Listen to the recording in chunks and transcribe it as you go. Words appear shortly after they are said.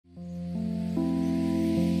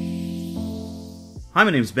Hi,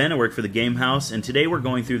 my name's Ben. I work for the Game House, and today we're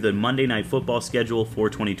going through the Monday Night Football schedule for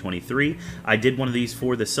 2023. I did one of these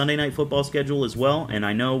for the Sunday Night Football schedule as well, and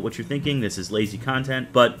I know what you're thinking. This is lazy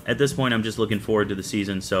content, but at this point, I'm just looking forward to the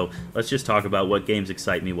season, so let's just talk about what games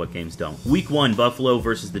excite me, what games don't. Week 1, Buffalo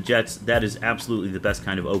versus the Jets. That is absolutely the best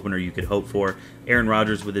kind of opener you could hope for. Aaron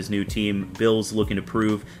Rodgers with his new team. Bills looking to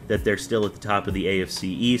prove that they're still at the top of the AFC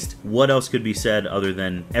East. What else could be said other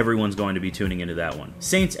than everyone's going to be tuning into that one?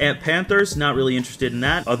 Saints at Panthers. Not really interested in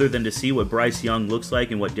that, other than to see what Bryce Young looks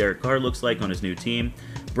like and what Derek Carr looks like on his new team.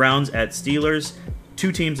 Browns at Steelers.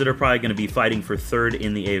 Two teams that are probably going to be fighting for third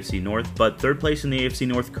in the AFC North, but third place in the AFC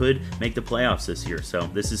North could make the playoffs this year, so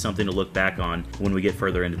this is something to look back on when we get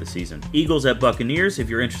further into the season. Eagles at Buccaneers. If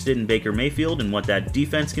you're interested in Baker Mayfield and what that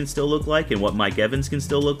defense can still look like and what Mike Evans can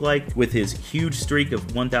still look like with his huge streak of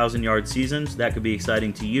 1,000-yard seasons, that could be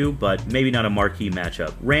exciting to you, but maybe not a marquee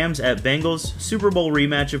matchup. Rams at Bengals. Super Bowl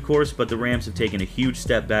rematch, of course, but the Rams have taken a huge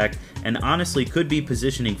step back and honestly could be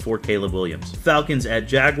positioning for Caleb Williams. Falcons at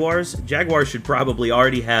Jaguars. Jaguars should probably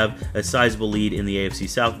already have a sizable lead in the AFC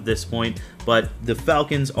South at this point, but the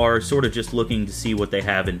Falcons are sort of just looking to see what they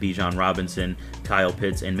have in Bijan Robinson, Kyle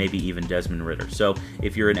Pitts, and maybe even Desmond Ridder. So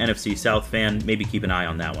if you're an NFC South fan, maybe keep an eye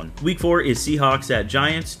on that one. Week 4 is Seahawks at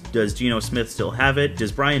Giants. Does Geno Smith still have it?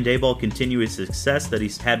 Does Brian Daboll continue his success that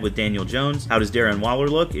he's had with Daniel Jones? How does Darren Waller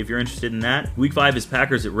look, if you're interested in that? Week 5 is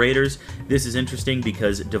Packers at Raiders. This is interesting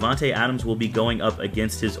because Davante Adams will be going up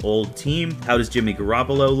against his old team. How does Jimmy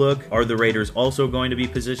Garoppolo look? Are the Raiders also going to be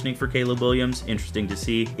positioning for Caleb Williams? Interesting to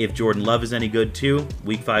see. If Jordan Love is any good too,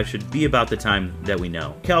 Week 5 should be about the time that we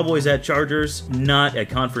know. Cowboys at Chargers. Not a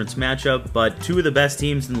conference matchup, but two of the best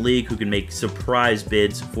teams in the league who can make surprise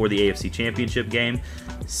bids for the AFC Championship game.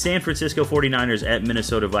 San Francisco 49ers at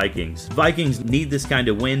Minnesota Vikings. Vikings need this kind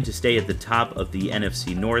of win to stay at the top of the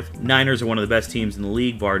NFC North. Niners are one of the best teams in the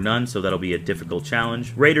league, bar none, so that'll be a difficult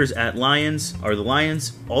challenge. Raiders at Lions. Are the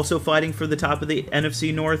Lions also fighting for the top of the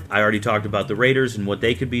NFC North? I already talked about the Raiders and what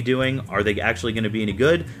they could be doing. Are they actually going to be any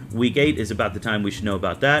good? Week 8 is about the time we should know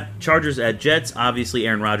about that. Chargers at Jets. Obviously,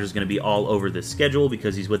 Aaron Rodgers is going to be all over this schedule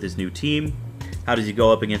because he's with his new team. How does he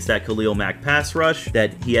go up against that Khalil Mack pass rush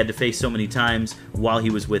that he had to face so many times while he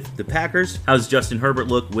was with the Packers? How does Justin Herbert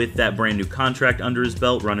look with that brand new contract under his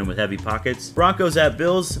belt, running with heavy pockets? Broncos at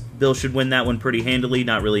Bills. Bills should win that one pretty handily.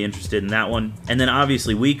 Not really interested in that one. And then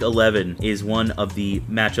obviously Week 11 is one of the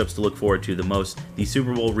matchups to look forward to the most. The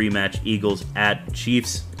Super Bowl rematch, Eagles at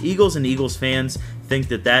Chiefs. Eagles and Eagles fans think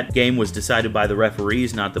that that game was decided by the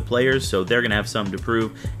referees, not the players, so they're going to have something to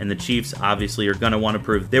prove, and the Chiefs obviously are going to want to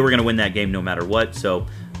prove they were going to win that game no matter what, so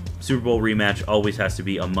Super Bowl rematch always has to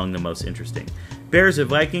be among the most interesting. Bears at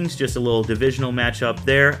Vikings, just a little divisional matchup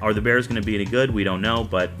there. Are the Bears going to be any good? We don't know,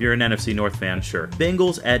 but if you're an NFC North fan, sure.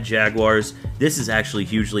 Bengals at Jaguars. This is actually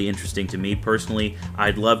hugely interesting to me personally.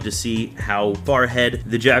 I'd love to see how far ahead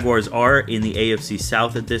the Jaguars are in the AFC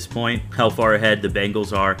South at this point, how far ahead the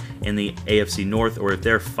Bengals are in the AFC North, or if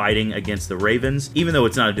they're fighting against the Ravens. Even though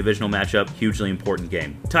it's not a divisional matchup, hugely important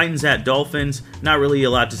game. Titans at Dolphins. Not really a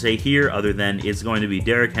lot to say here other than it's going to be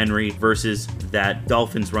Derrick Henry versus that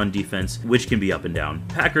Dolphins run defense, which can be up and down.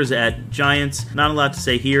 Packers at Giants. Not a lot to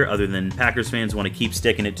say here other than Packers fans want to keep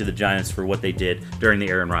sticking it to the Giants for what they did during the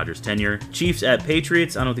Aaron Rodgers tenure. Chiefs at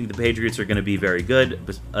Patriots. I don't think the Patriots are going to be very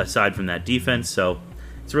good aside from that defense, so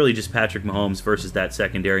it's really just Patrick Mahomes versus that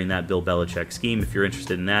secondary and that Bill Belichick scheme if you're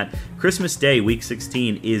interested in that. Christmas Day, Week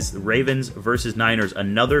 16, is Ravens versus Niners,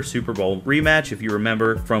 another Super Bowl rematch, if you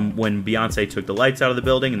remember from when Beyonce took the lights out of the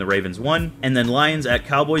building and the Ravens won. And then Lions at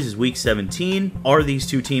Cowboys is Week 17. Are these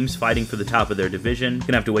two teams fighting for the top of their division?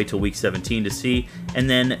 Gonna have to wait till Week 17 to see. And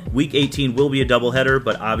then Week 18 will be a doubleheader,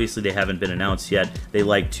 but obviously they haven't been announced yet. They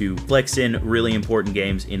like to flex in really important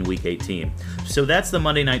games in Week 18. So that's the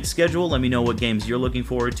Monday night schedule. Let me know what games you're looking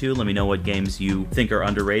forward to. Let me know what games you think are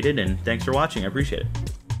underrated, and thanks for watching. I appreciate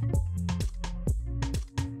it.